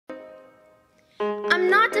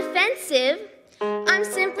not defensive. I'm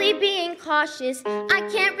simply being cautious. I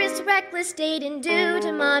can't risk reckless dating due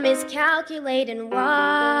to my miscalculating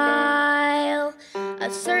while a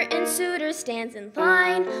certain suitor stands in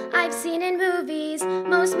line. I've seen in movies,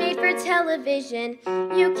 most made for television.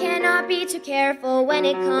 You cannot be too careful when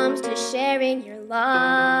it comes to sharing your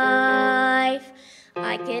life.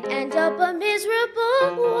 I could end up a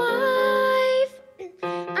miserable wife.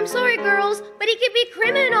 I'm sorry, girls, but he could be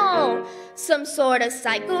criminal. Some sort of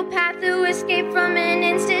psychopath who escaped from an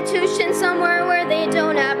institution somewhere where they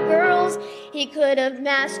don't have girls. He could have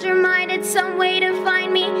masterminded some way to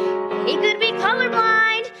find me. He could be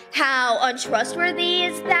colorblind. How untrustworthy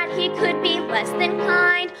is that? He could be less than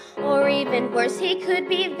kind. Or even worse, he could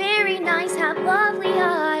be very nice, have lovely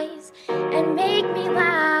eyes, and make me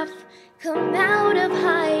laugh, come out of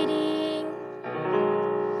hiding.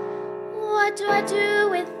 What do I do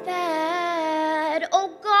with that? Oh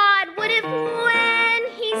God, what if when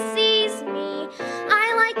he sees me,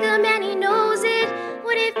 I like him and he knows it?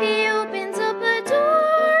 What if he opens up a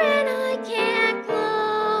door and I can't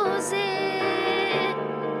close it?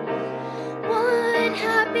 What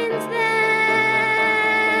happens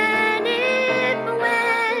then if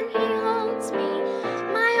when he holds me,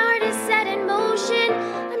 my heart is set in motion?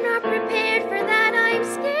 I'm not prepared for that, I'm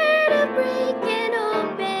scared of breaking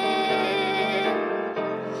open.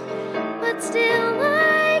 But still